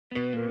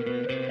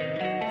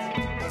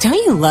Don't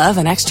you love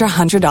an extra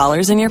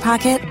 $100 in your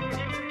pocket?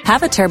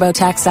 Have a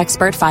TurboTax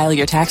expert file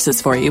your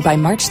taxes for you by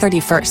March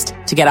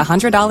 31st to get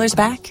 $100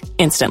 back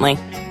instantly.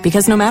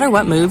 Because no matter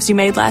what moves you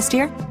made last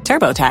year,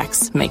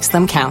 TurboTax makes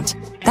them count.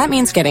 That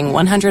means getting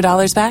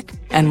 $100 back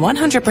and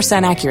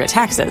 100% accurate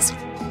taxes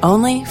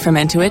only from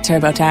Intuit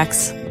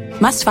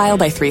TurboTax. Must file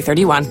by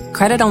 3/31.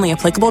 Credit only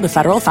applicable to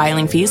federal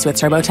filing fees with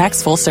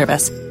TurboTax full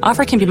service.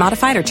 Offer can be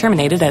modified or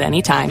terminated at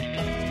any time.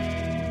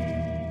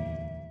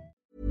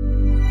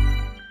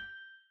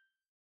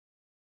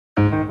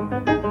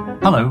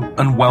 Hello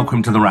and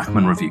welcome to the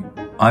Rachman Review.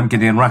 I'm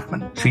Gideon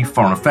Rachman, Chief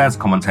Foreign Affairs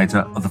Commentator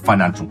of the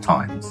Financial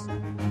Times.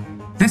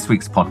 This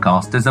week's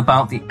podcast is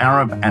about the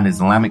Arab and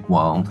Islamic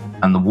world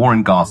and the war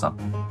in Gaza.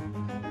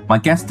 My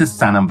guest is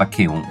Sanam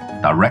Vakil,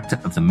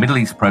 Director of the Middle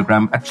East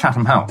Programme at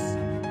Chatham House,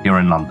 here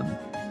in London.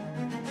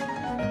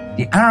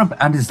 The Arab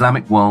and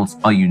Islamic worlds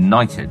are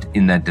united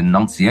in their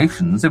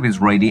denunciations of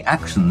Israeli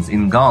actions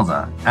in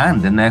Gaza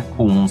and in their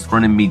calls for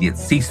an immediate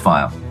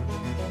ceasefire.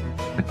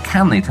 But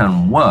can they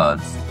turn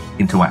words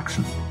into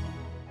action?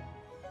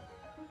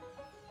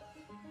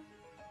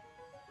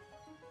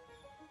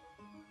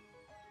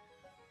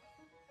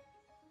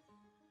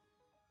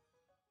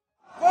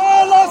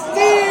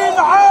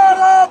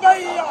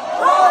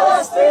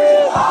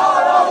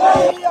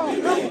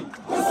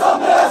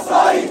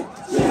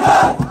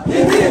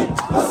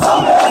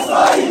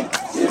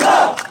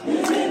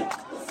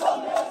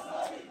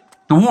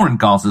 The war in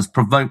Gaza has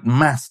provoked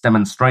mass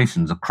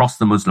demonstrations across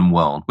the Muslim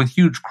world, with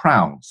huge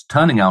crowds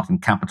turning out in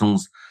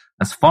capitals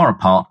as far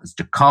apart as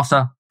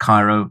Jakarta,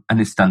 Cairo, and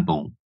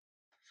Istanbul.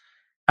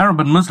 Arab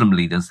and Muslim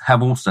leaders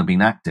have also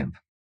been active.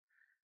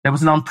 There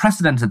was an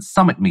unprecedented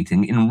summit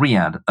meeting in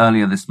Riyadh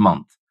earlier this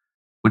month,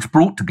 which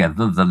brought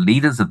together the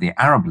leaders of the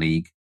Arab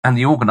League and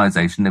the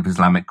Organization of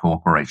Islamic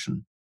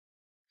Cooperation.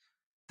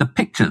 The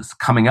pictures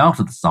coming out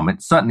of the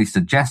summit certainly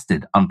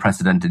suggested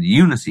unprecedented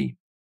unity.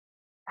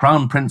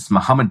 Crown Prince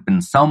Mohammed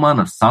bin Salman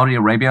of Saudi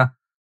Arabia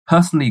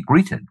personally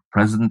greeted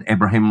President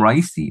Ebrahim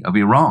Raisi of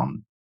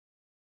Iran.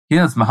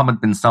 Here's Mohammed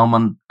bin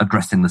Salman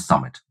addressing the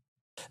summit.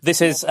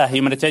 This is a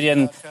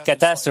humanitarian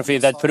catastrophe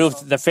that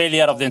proved the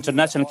failure of the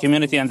international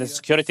community and the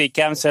Security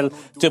Council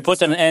to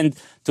put an end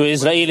to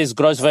Israel's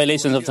gross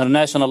violations of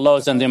international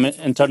laws and the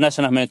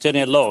international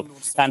humanitarian law,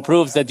 and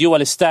proves the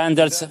dual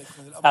standards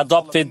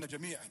adopted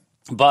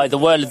by the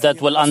world that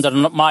will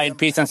undermine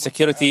peace and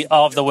security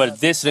of the world.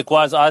 This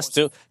requires us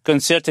to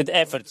concerted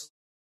efforts.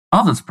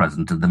 Others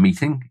present at the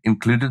meeting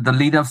included the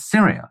leader of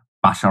Syria,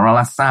 Bashar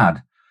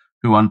al-Assad,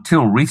 who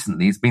until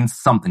recently has been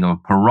something of a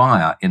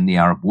pariah in the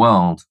Arab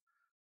world.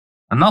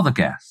 Another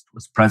guest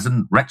was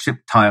President Recep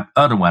Tayyip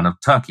Erdogan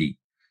of Turkey,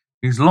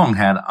 who's long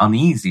had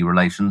uneasy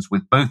relations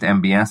with both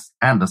MBS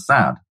and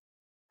Assad.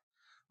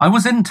 I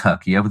was in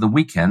Turkey over the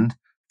weekend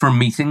for a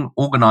meeting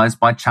organised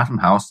by Chatham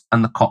House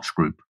and the Koch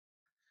Group.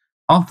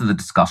 After the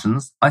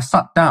discussions, I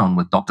sat down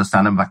with Dr.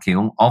 Sanam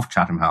Vakil of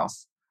Chatham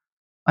House.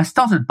 I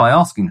started by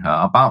asking her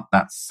about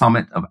that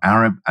summit of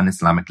Arab and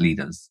Islamic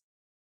leaders.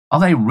 Are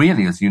they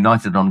really as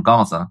united on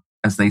Gaza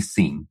as they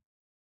seem?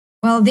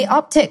 Well, the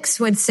optics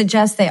would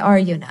suggest they are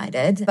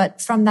united,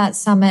 but from that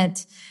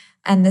summit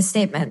and the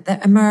statement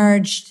that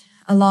emerged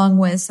along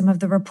with some of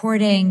the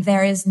reporting,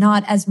 there is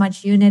not as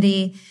much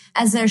unity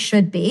as there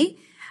should be.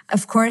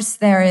 Of course,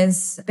 there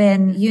has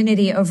been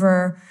unity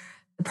over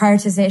the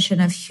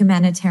prioritization of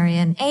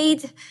humanitarian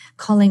aid,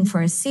 calling for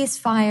a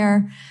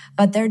ceasefire,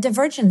 but there are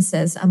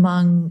divergences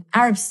among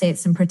Arab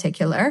states in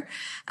particular,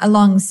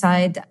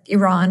 alongside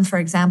Iran, for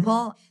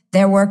example.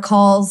 There were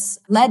calls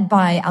led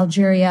by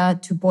Algeria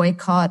to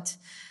boycott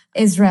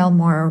Israel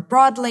more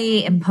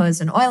broadly, impose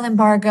an oil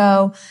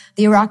embargo.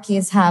 The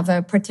Iraqis have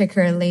a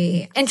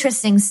particularly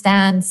interesting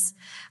stance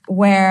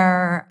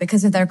where,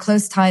 because of their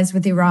close ties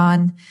with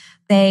Iran,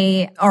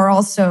 they are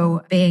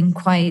also being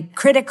quite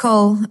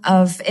critical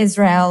of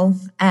Israel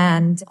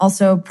and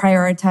also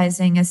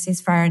prioritizing a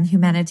ceasefire and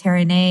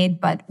humanitarian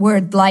aid, but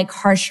would like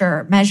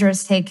harsher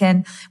measures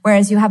taken.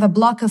 Whereas you have a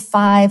bloc of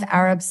 5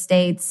 Arab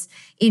states,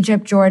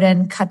 Egypt,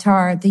 Jordan,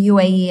 Qatar, the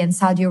UAE, and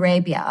Saudi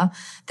Arabia,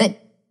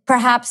 that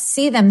perhaps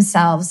see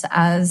themselves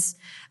as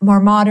more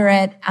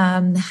moderate,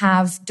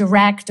 have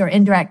direct or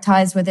indirect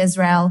ties with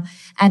Israel,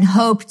 and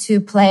hope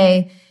to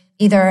play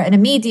either an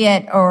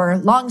immediate or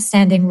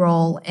long-standing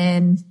role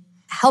in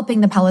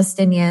helping the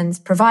Palestinians,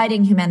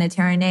 providing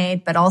humanitarian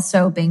aid, but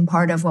also being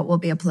part of what will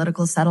be a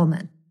political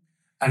settlement.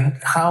 And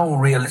how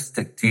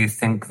realistic do you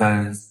think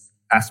those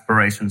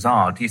aspirations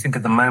are? Do you think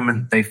at the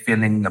moment they're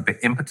feeling a bit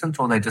impotent,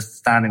 or they're just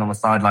standing on the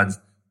sidelines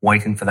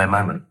waiting for their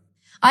moment?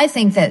 I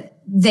think that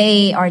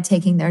they are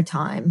taking their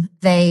time.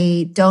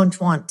 They don't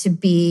want to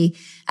be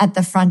at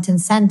the front and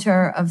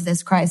center of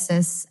this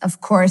crisis.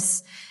 Of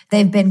course,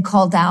 they've been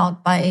called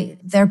out by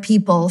their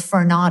people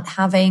for not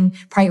having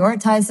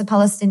prioritized the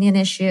Palestinian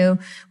issue.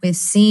 We've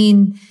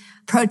seen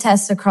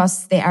protests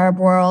across the Arab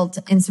world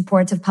in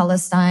support of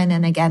Palestine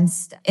and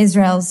against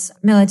Israel's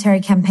military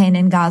campaign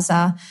in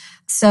Gaza.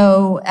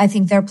 So I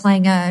think they're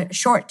playing a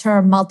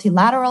short-term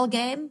multilateral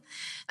game.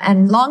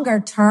 And longer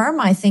term,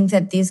 I think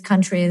that these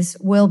countries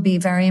will be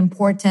very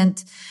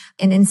important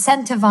in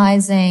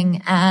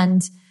incentivizing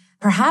and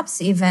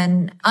perhaps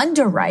even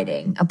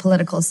underwriting a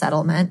political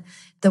settlement.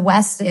 The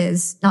West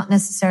is not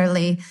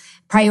necessarily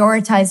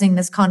prioritizing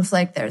this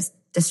conflict. There's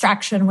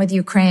distraction with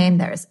Ukraine.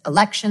 There's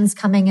elections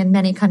coming in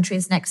many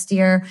countries next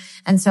year.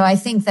 And so I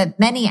think that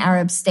many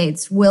Arab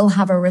states will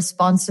have a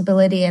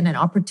responsibility and an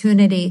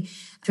opportunity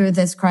through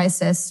this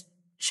crisis,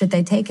 should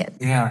they take it.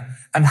 Yeah.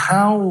 And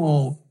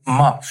how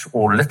much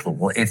or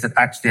little is it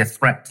actually a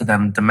threat to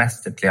them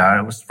domestically?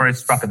 I was very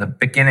struck at the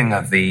beginning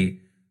of the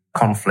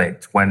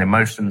conflict when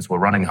emotions were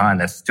running high,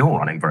 and they're still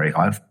running very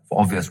high for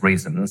obvious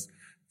reasons.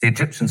 The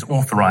Egyptians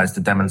authorized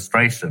a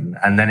demonstration,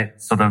 and then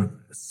it sort of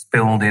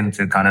spilled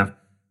into kind of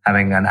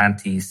having an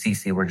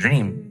anti-Sisi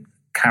regime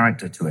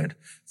character to it.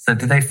 So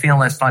do they feel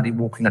they're slightly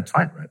walking a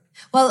tightrope?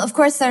 Well, of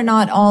course, they're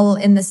not all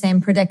in the same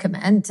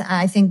predicament.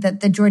 I think that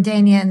the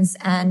Jordanians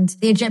and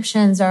the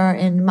Egyptians are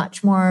in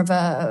much more of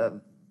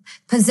a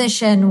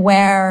position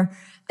where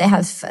they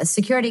have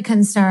security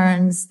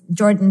concerns.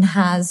 Jordan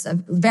has a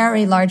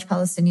very large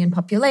Palestinian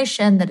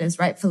population that is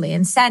rightfully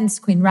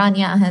incensed. Queen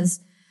Rania has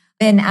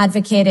been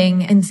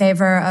advocating in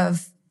favor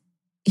of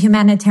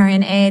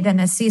humanitarian aid and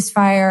a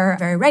ceasefire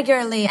very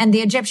regularly. And the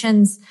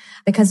Egyptians,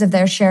 because of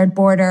their shared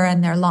border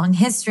and their long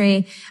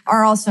history,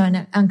 are also in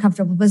an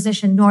uncomfortable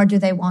position, nor do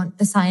they want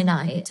the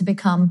Sinai to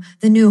become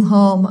the new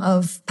home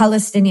of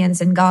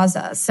Palestinians in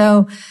Gaza.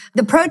 So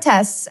the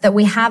protests that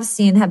we have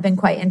seen have been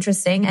quite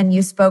interesting. And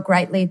you spoke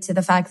rightly to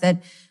the fact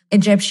that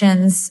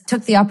Egyptians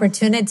took the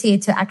opportunity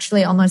to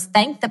actually almost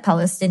thank the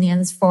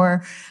Palestinians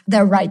for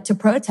their right to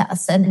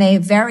protest. And they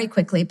very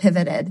quickly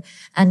pivoted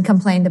and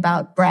complained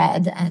about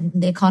bread and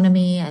the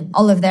economy and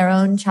all of their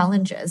own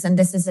challenges. And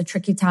this is a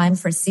tricky time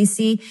for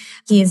Sisi.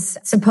 He's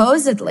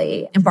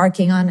supposedly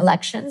embarking on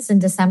elections in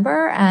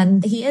December,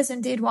 and he is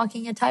indeed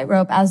walking a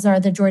tightrope, as are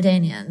the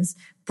Jordanians.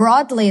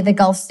 Broadly, the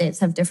Gulf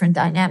states have different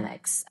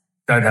dynamics.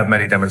 Don't have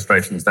many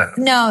demonstrations there.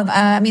 No,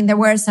 there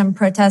were some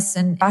protests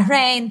in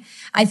Bahrain.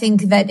 I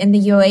think that in the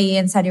UAE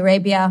and Saudi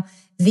Arabia,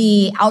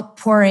 the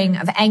outpouring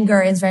of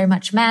anger is very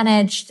much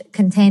managed,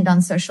 contained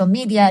on social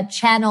media,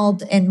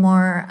 channeled in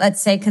more,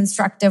 let's say,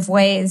 constructive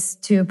ways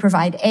to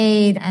provide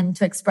aid and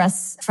to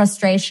express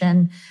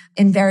frustration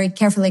in very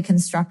carefully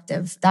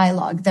constructive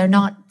dialogue. They're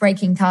not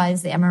breaking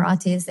ties. The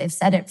Emiratis, they've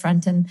said it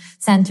front and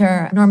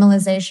center.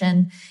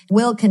 Normalization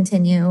will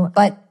continue,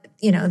 but,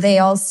 they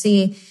all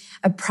see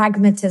a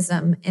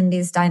pragmatism in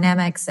these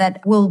dynamics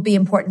that will be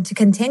important to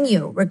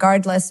continue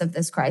regardless of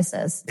this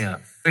crisis. Yeah.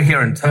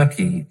 Here in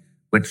Turkey,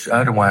 which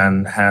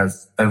Erdogan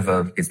has,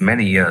 over his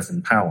many years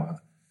in power,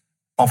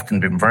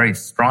 often been very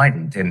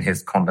strident in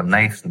his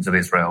condemnations of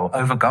Israel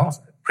over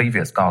Gaza,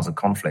 previous Gaza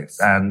conflicts.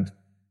 And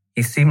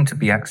he seemed to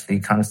be actually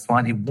kind of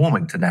slightly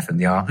warming to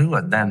Netanyahu.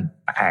 And then,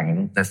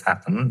 bang, this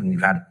happened. And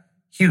you've had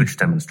huge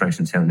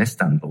demonstrations here in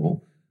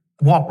Istanbul.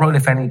 What role,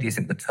 if any, do you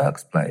think the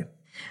Turks played?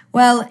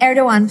 Well,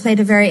 Erdogan played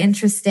a very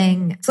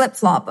interesting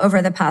flip-flop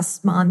over the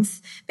past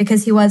month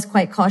because he was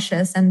quite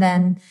cautious, and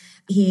then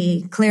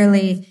he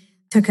clearly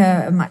took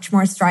a much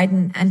more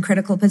strident and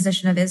critical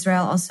position of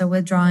Israel, also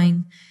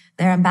withdrawing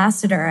their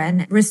ambassador,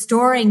 and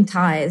restoring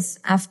ties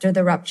after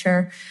the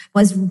rupture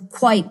was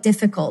quite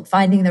difficult,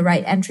 finding the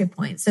right entry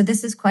point. So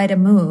this is quite a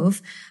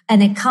move.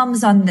 And it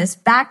comes on this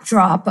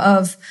backdrop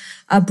of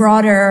a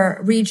broader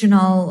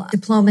regional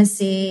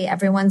diplomacy.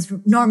 Everyone's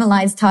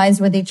normalized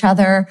ties with each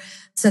other.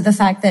 So the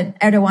fact that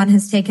Erdogan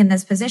has taken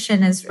this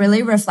position is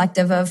really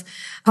reflective of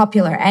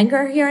popular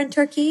anger here in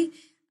Turkey,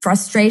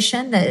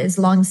 frustration that is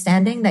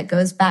longstanding, that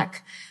goes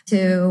back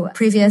to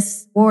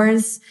previous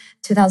wars,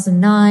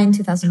 2009,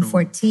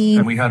 2014.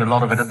 And we heard a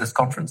lot of it at this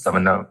conference.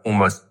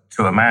 Almost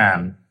to a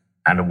man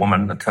and a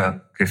woman, the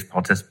Turkish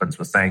participants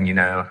were saying,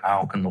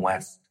 how can the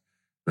West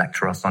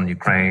lecture us on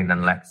Ukraine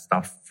and let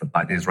stuff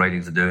like the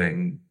Israelis are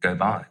doing go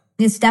by?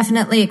 This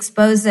definitely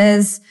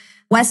exposes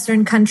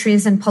Western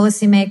countries and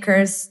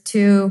policymakers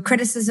to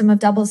criticism of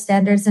double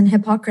standards and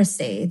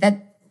hypocrisy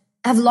that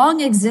have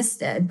long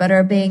existed, but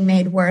are being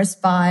made worse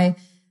by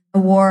a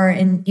war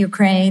in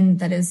Ukraine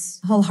that is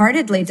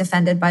wholeheartedly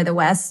defended by the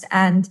West,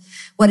 and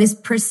what is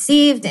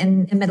perceived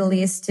in the Middle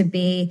East to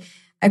be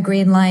a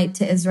green light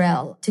to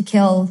Israel to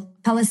kill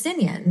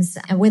Palestinians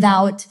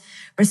without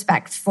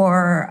respect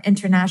for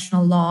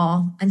international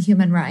law and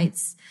human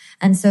rights.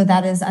 And so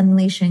that is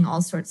unleashing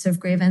all sorts of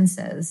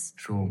grievances.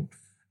 Sure.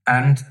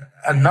 And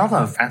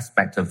another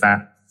aspect of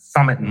that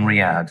summit in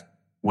Riyadh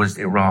was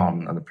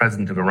Iran, and the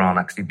president of Iran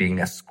actually being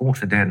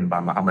escorted in by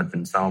Mohammed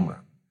bin Salman.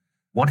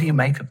 What do you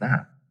make of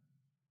that?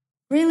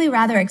 Really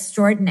rather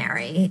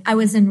extraordinary. I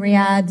was in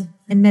Riyadh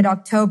in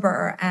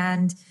mid-October,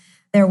 and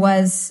there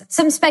was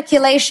some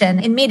speculation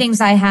in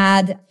meetings I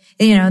had.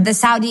 The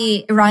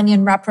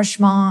Saudi-Iranian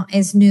rapprochement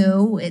is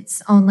new.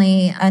 It's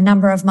only a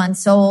number of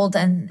months old.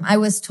 And I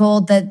was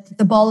told that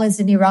the ball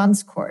is in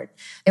Iran's court.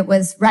 It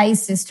was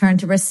Rais's turn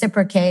to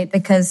reciprocate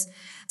because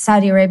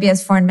Saudi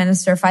Arabia's foreign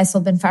minister,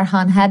 Faisal bin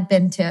Farhan, had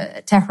been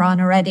to Tehran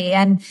already.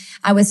 And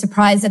I was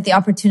surprised that the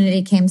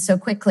opportunity came so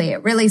quickly.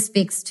 It really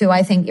speaks to,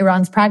 I think,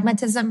 Iran's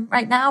pragmatism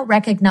right now,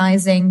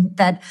 recognizing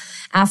that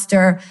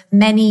after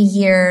many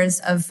years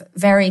of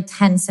very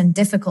tense and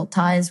difficult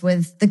ties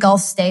with the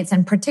Gulf states,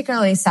 and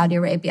particularly Saudi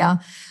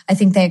Arabia, I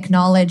think they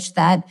acknowledge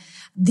that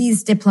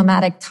these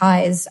diplomatic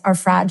ties are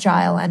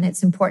fragile and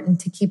it's important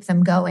to keep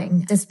them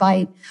going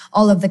despite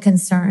all of the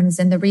concerns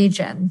in the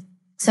region.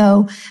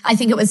 So I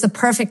think it was the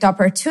perfect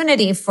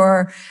opportunity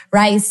for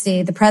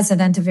Raisi, the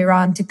president of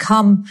Iran, to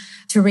come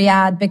to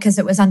Riyadh because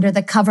it was under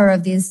the cover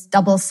of these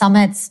double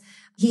summits.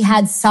 He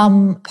had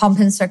some pomp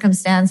and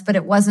circumstance, but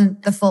it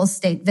wasn't the full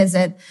state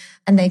visit,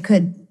 and they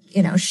could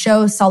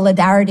show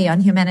solidarity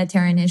on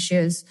humanitarian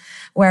issues,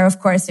 where, of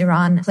course,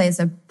 Iran plays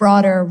a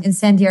broader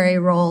incendiary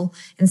role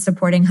in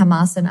supporting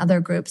Hamas and other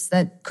groups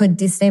that could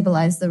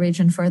destabilize the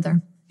region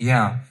further.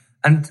 Yeah.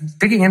 And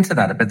digging into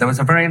that a bit, there was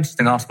a very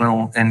interesting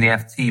article in the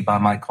FT by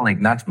my colleague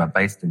Najma,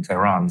 based in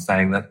Tehran,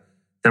 saying that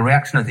the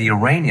reaction of the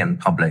Iranian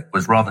public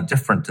was rather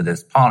different to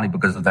this, partly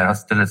because of their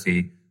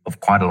hostility of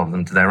quite a lot of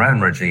them to their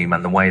own regime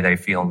and the way they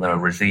feel the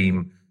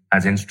regime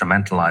has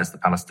instrumentalized the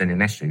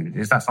Palestinian issue.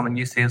 Is that something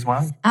you see as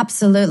well?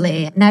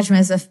 Absolutely. Najma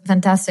is a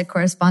fantastic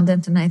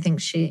correspondent, and I think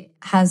she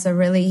has a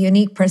really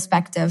unique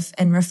perspective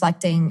in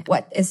reflecting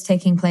what is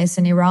taking place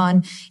in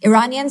Iran.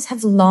 Iranians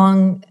have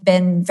long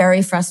been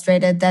very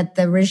frustrated that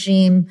the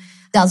regime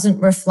doesn't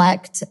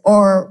reflect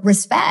or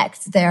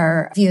respect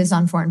their views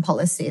on foreign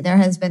policy. There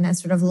has been a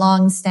sort of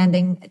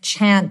long-standing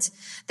chant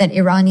that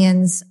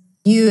Iranians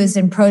use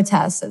in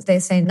protests, as they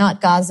say, not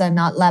Gaza,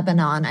 not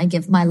Lebanon, I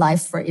give my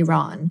life for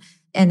Iran.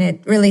 And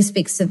it really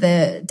speaks to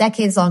the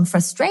decades-long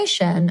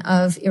frustration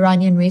of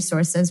Iranian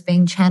resources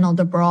being channeled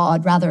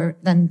abroad rather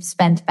than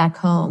spent back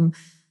home.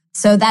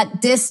 So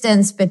that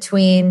distance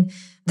between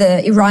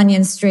the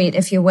Iranian street,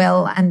 if you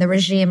will, and the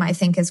regime, I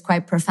think, is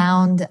quite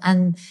profound.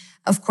 And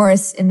of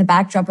course, in the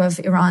backdrop of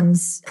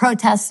Iran's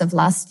protests of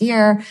last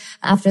year,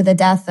 after the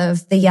death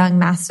of the young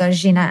Mahsa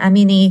Jina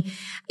Amini,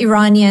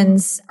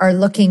 Iranians are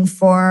looking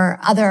for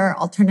other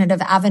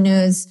alternative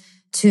avenues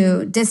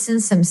to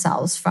distance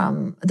themselves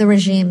from the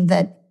regime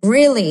that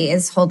really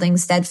is holding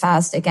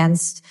steadfast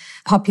against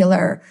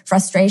popular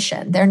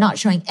frustration. They're not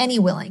showing any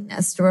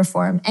willingness to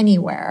reform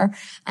anywhere,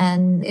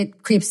 and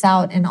it creeps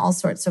out in all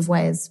sorts of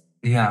ways.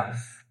 Yeah.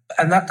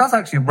 And that does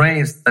actually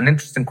raise an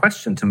interesting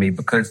question to me,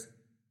 because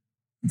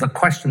the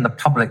question the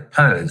public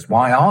posed,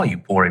 why are you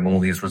pouring all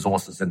these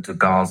resources into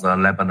Gaza,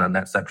 Lebanon,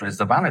 etc., is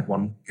a valid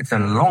one. It's a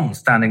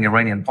long-standing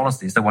Iranian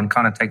policy, so one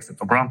kind of takes it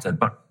for granted.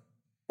 But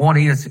what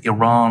is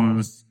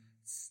Iran's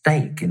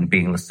stake in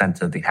being the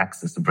center of the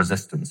axis of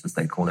resistance, as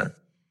they call it?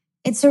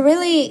 It's a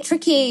really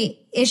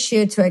tricky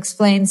issue to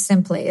explain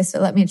simply, so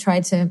let me try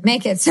to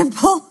make it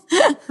simple.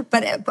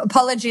 But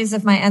apologies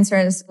if my answer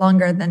is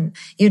longer than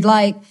you'd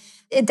like.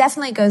 It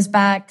definitely goes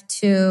back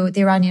to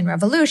the Iranian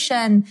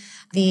Revolution,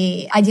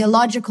 the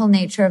ideological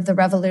nature of the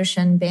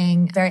revolution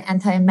being very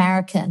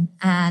anti-American,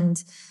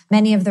 and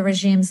many of the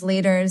regime's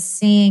leaders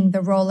seeing the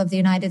role of the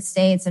United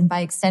States and by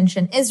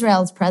extension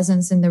Israel's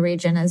presence in the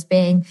region as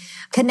being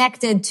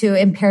connected to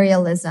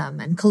imperialism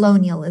and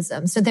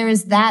colonialism. So there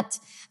is that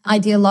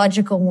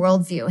ideological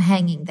worldview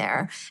hanging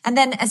there. And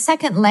then a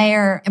second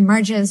layer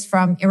emerges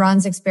from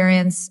Iran's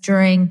experience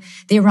during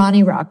the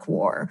Iran-Iraq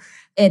War.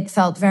 It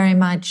felt very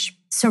much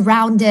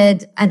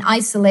surrounded and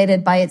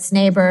isolated by its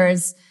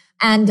neighbors.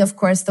 And of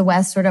course, the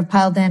West sort of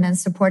piled in and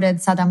supported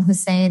Saddam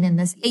Hussein in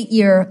this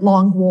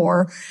 8-year-long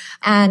war.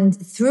 And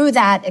through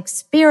that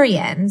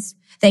experience,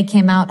 they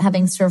came out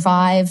having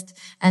survived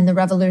and the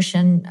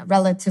revolution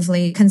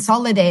relatively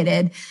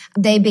consolidated.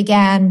 They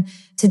began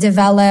to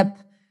develop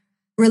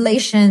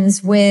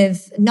relations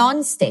with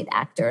non-state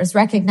actors,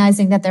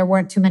 recognizing that there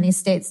weren't too many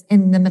states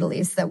in the Middle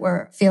East that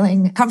were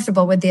feeling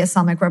comfortable with the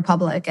Islamic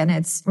Republic and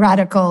its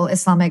radical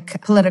Islamic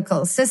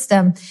political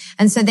system.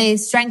 And so they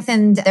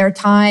strengthened their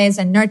ties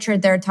and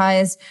nurtured their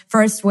ties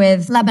first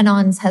with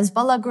Lebanon's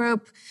Hezbollah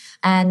group.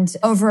 And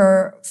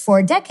over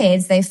 4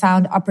 decades, they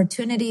found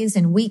opportunities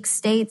in weak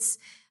states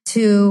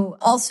to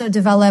also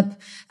develop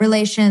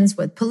relations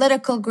with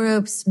political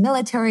groups,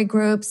 military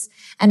groups.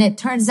 And it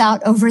turns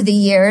out over the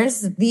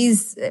years,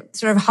 these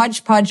sort of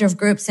hodgepodge of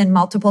groups in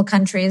multiple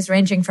countries,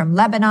 ranging from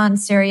Lebanon,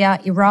 Syria,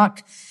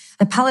 Iraq,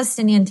 the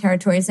Palestinian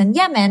territories, and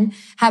Yemen,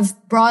 have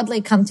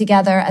broadly come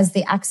together as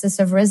the axis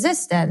of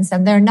resistance.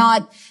 And they're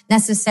not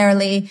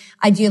necessarily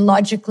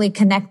ideologically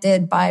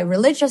connected by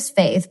religious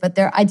faith, but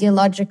they're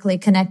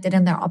ideologically connected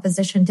in their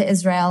opposition to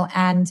Israel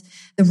and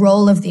the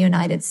role of the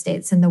United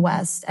States in the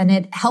West. And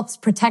it helps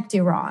protect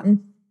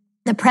Iran.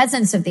 The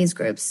presence of these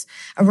groups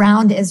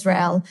around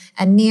Israel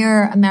and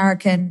near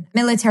American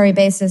military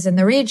bases in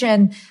the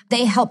region,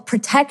 they help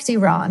protect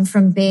Iran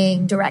from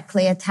being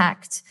directly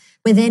attacked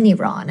within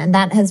Iran. And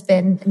that has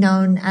been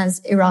known as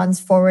Iran's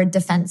forward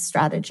defense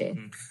strategy.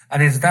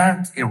 And is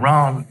that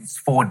Iran's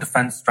forward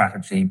defense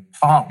strategy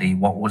partly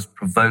what was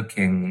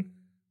provoking,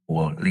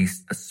 or at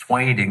least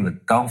persuading, the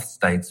Gulf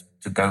states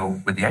to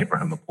go with the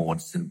Abraham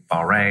Accords in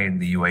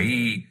Bahrain, the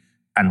UAE,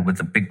 And with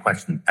the big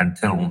question,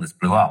 until all this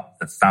blew up,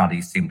 that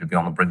Saudi seemed to be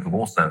on the brink of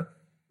also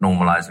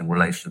normalizing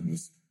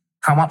relations.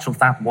 How much of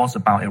that was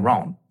about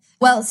Iran?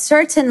 Well,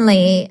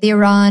 certainly the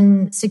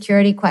Iran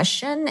security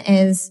question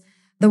is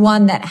the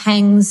one that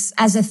hangs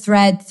as a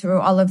thread through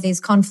all of these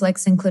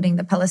conflicts, including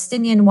the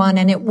Palestinian one.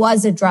 And it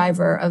was a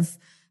driver of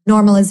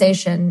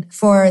normalization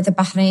for the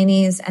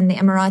Bahrainis and the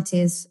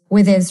Emiratis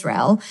with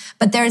Israel.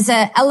 But there's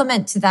an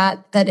element to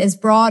that is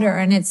broader,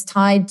 and it's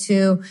tied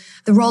to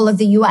the role of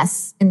the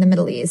U.S. in the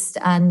Middle East.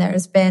 And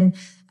there's been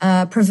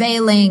a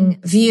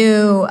prevailing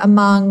view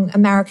among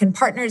American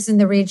partners in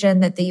the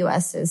region that the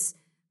U.S. is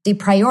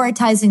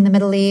deprioritizing the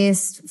Middle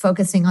East,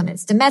 focusing on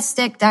its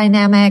domestic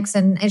dynamics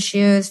and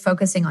issues,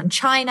 focusing on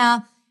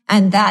China.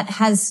 And that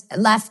has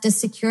left a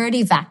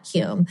security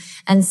vacuum.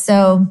 And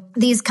so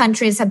these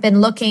countries have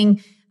been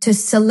looking to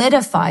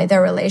solidify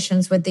their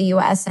relations with the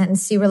U.S. and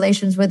see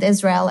relations with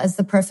Israel as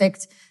the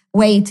perfect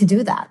way to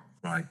do that.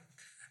 Right.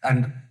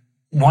 And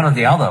one of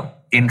the other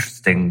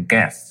interesting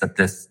guests at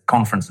this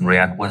conference in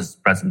Riyadh was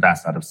President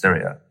Assad of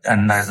Syria.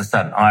 And there's a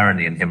certain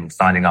irony in him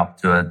signing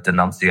up to a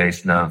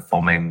denunciation of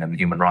bombing and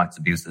human rights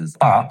abuses.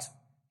 But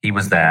he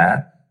was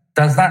there.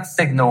 Does that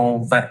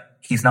signal that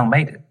he's now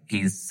made it?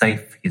 He's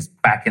safe. He's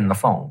back in the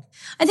fold.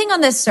 I think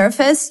on the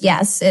surface,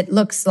 yes, it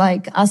looks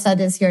like Assad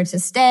is here to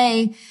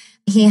stay.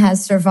 He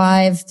has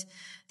survived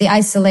the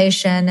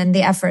isolation and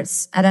the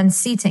efforts at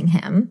unseating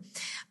him.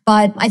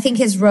 But I think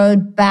his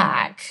road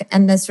back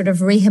and the sort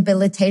of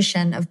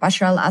rehabilitation of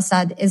Bashar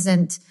al-Assad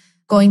isn't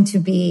going to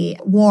be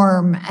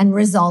warm and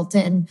result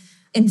in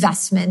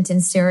investment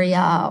in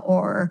Syria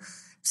or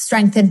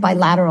strengthened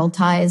bilateral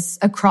ties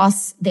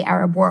across the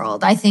Arab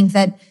world. I think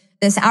that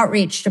this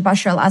outreach to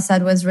Bashar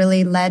al-Assad was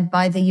really led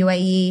by the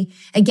UAE,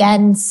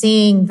 again,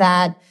 seeing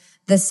that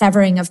the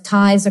severing of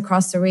ties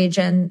across the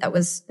region that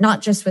was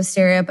not just with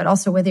Syria, but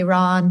also with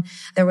Iran.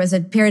 There was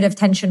a period of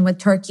tension with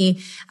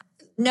Turkey.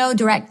 No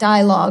direct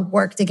dialogue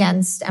worked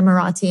against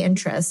Emirati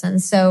interests.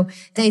 And so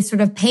they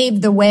sort of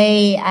paved the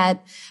way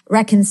at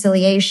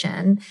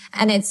reconciliation.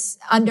 And it's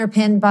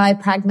underpinned by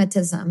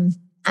pragmatism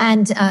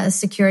and a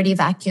security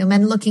vacuum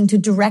and looking to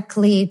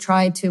directly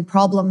try to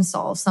problem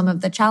solve some of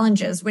the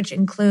challenges, which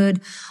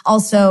include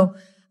also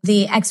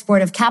the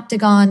export of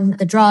Captagon,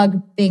 the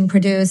drug being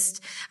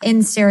produced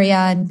in Syria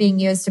and being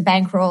used to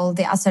bankroll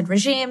the Assad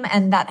regime.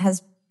 And that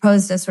has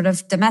posed a sort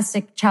of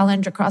domestic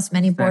challenge across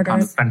many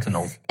borders. Kind of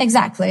fentanyl.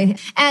 Exactly.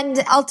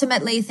 And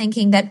ultimately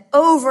thinking that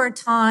over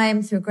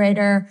time, through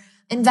greater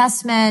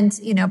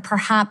investment,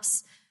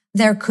 perhaps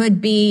there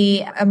could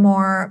be a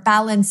more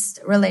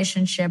balanced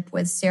relationship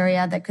with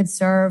Syria that could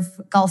serve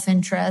Gulf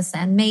interests.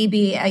 And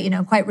maybe,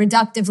 quite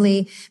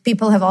reductively,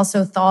 people have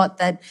also thought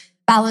that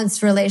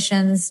balanced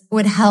relations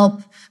would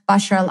help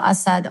Bashar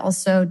al-Assad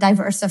also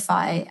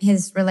diversify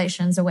his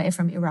relations away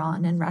from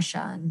Iran and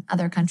Russia and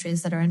other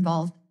countries that are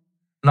involved.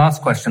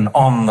 Last question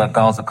on the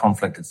Gaza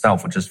conflict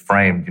itself, which has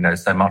framed,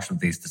 so much of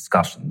these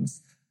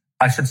discussions.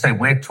 I should say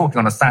we're talking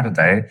on a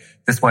Saturday.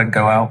 This won't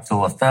go out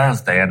till a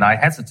Thursday. And I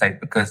hesitate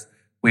because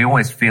we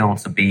always feel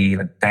to be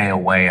a day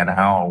away, an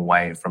hour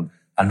away from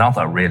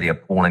another really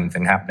appalling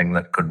thing happening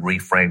that could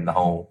reframe the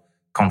whole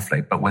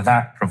conflict. But with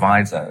that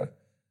proviso,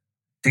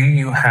 do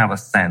you have a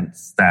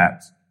sense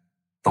that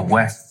the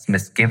West's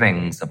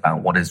misgivings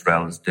about what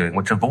Israel is doing,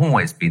 which have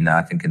always been there,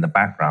 I think, in the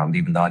background,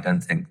 even though I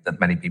don't think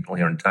that many people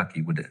here in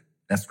Turkey would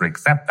necessarily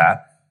accept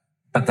that,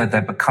 but that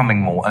they're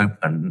becoming more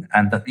open,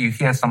 and that you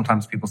hear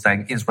sometimes people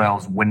saying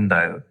Israel's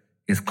window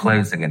is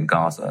closing in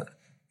Gaza.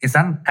 Is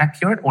that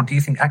accurate? Or do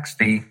you think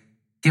actually,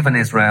 given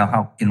Israel,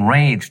 how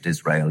enraged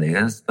Israel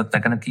is, that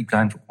they're going to keep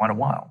going for quite a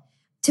while?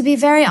 To be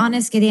very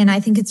honest, Gideon, I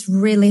think it's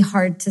really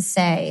hard to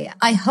say.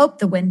 I hope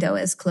the window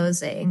is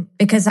closing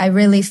because I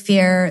really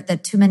fear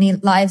that too many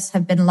lives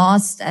have been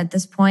lost at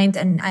this point,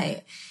 and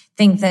I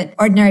think that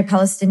ordinary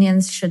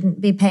Palestinians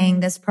shouldn't be paying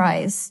this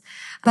price.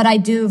 But I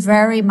do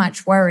very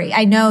much worry.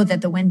 I know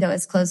that the window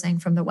is closing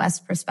from the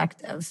West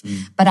perspective,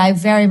 but I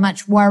very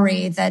much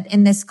worry that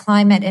in this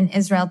climate in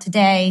Israel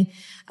today,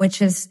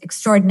 which is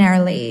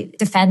extraordinarily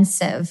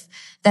defensive,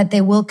 that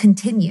they will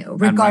continue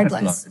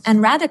regardless and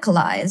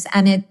radicalize.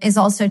 And it is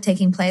also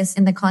taking place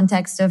in the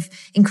context of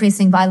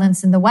increasing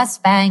violence in the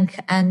West Bank,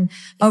 and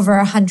over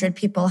 100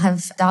 people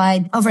have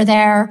died over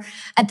there.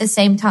 At the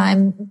same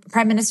time,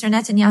 Prime Minister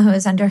Netanyahu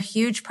is under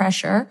huge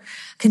pressure,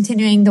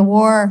 continuing the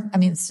war. I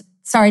mean,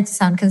 sorry to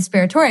sound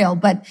conspiratorial,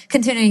 but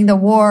continuing the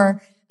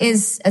war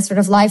is a sort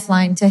of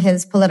lifeline to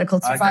his political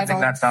survival. I don't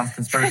think that sounds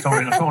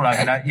conspiratorial at all.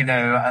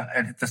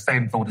 The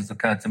same thought has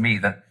occurred to me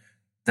that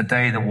the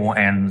day the war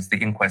ends, the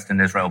inquest in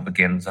Israel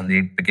begins, and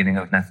the beginning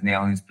of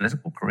Netanyahu's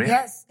political career.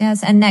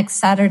 Yes. And next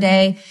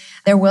Saturday,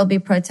 there will be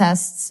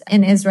protests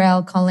in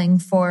Israel calling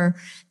for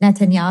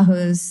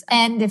Netanyahu's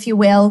end, if you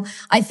will.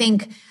 I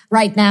think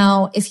right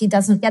now, if he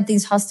doesn't get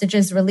these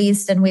hostages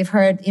released, and we've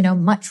heard,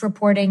 much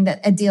reporting that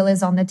a deal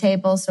is on the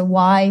table. So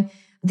why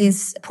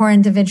these poor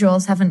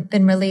individuals haven't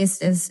been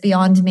released is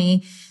beyond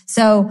me.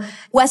 So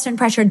Western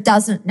pressure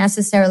doesn't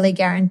necessarily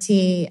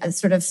guarantee a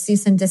sort of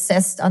cease and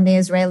desist on the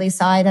Israeli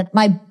side. And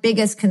my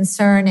biggest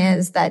concern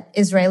is that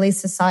Israeli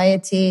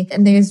society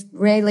and the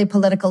Israeli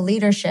political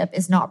leadership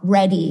is not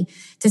ready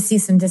to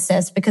cease and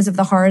desist because of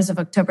the horrors of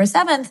October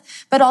 7th,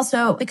 but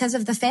also because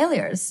of the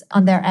failures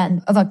on their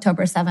end of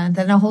October 7th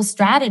and a whole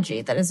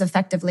strategy that has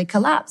effectively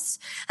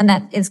collapsed. And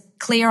that is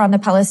clear on the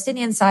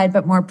Palestinian side,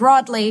 but more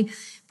broadly,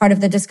 part of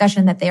the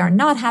discussion that they are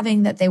not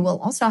having, that they will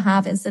also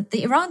have, is that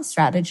the Iran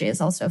strategy has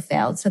also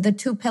failed. So the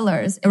two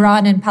pillars,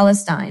 Iran and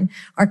Palestine,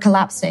 are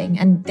collapsing,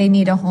 and they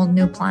need a whole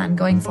new plan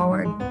going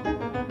forward.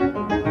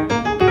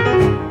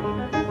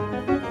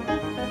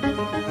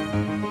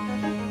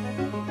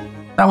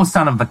 That was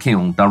Sanam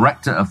Vakil,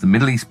 Director of the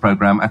Middle East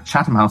Programme at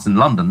Chatham House in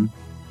London,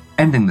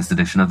 ending this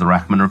edition of the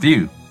Rachman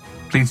Review.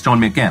 Please join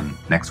me again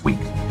next week.